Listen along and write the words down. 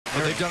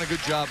But they've done a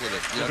good job with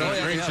it. They've done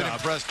a great I've been job.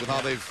 impressed with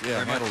how they've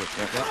handled it.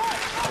 Yeah.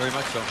 Very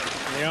much so.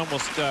 They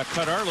almost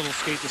cut our little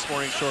skate this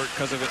morning short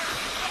because of it.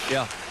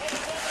 Yeah.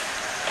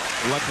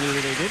 Luckily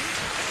they didn't.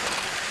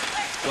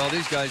 Well,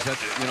 these guys had,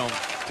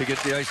 to get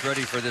the ice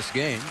ready for this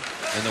game,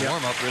 and the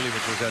warm-up really,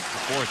 which was at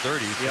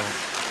 4:30. So.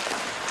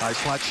 Nice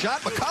flat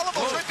shot. McCollum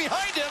was right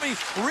behind him. He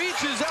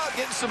reaches out,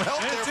 getting some help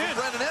there from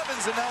Brendan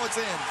Evans, and now it's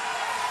in.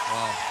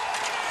 Wow.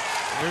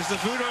 There's the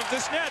voodoo of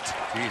this net.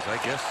 Geez, I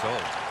guess so.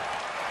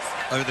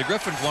 I mean, the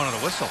Griffins wanted a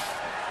whistle,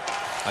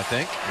 I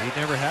think. He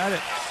never had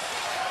it.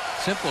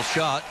 Simple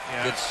shot,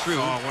 gets through.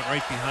 Oh, went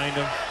right behind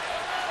him.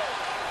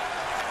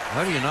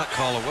 How do you not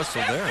call a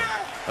whistle there?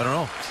 I don't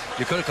know.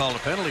 You could have called a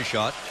penalty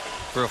shot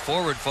for a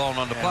forward falling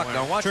on the puck.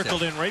 Now watch that.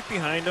 Trickled in right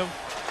behind him,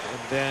 and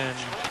then...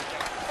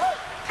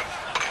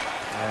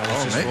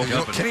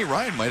 Kenny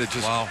Ryan might have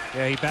just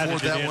he batted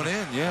poured that one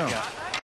in. Yeah.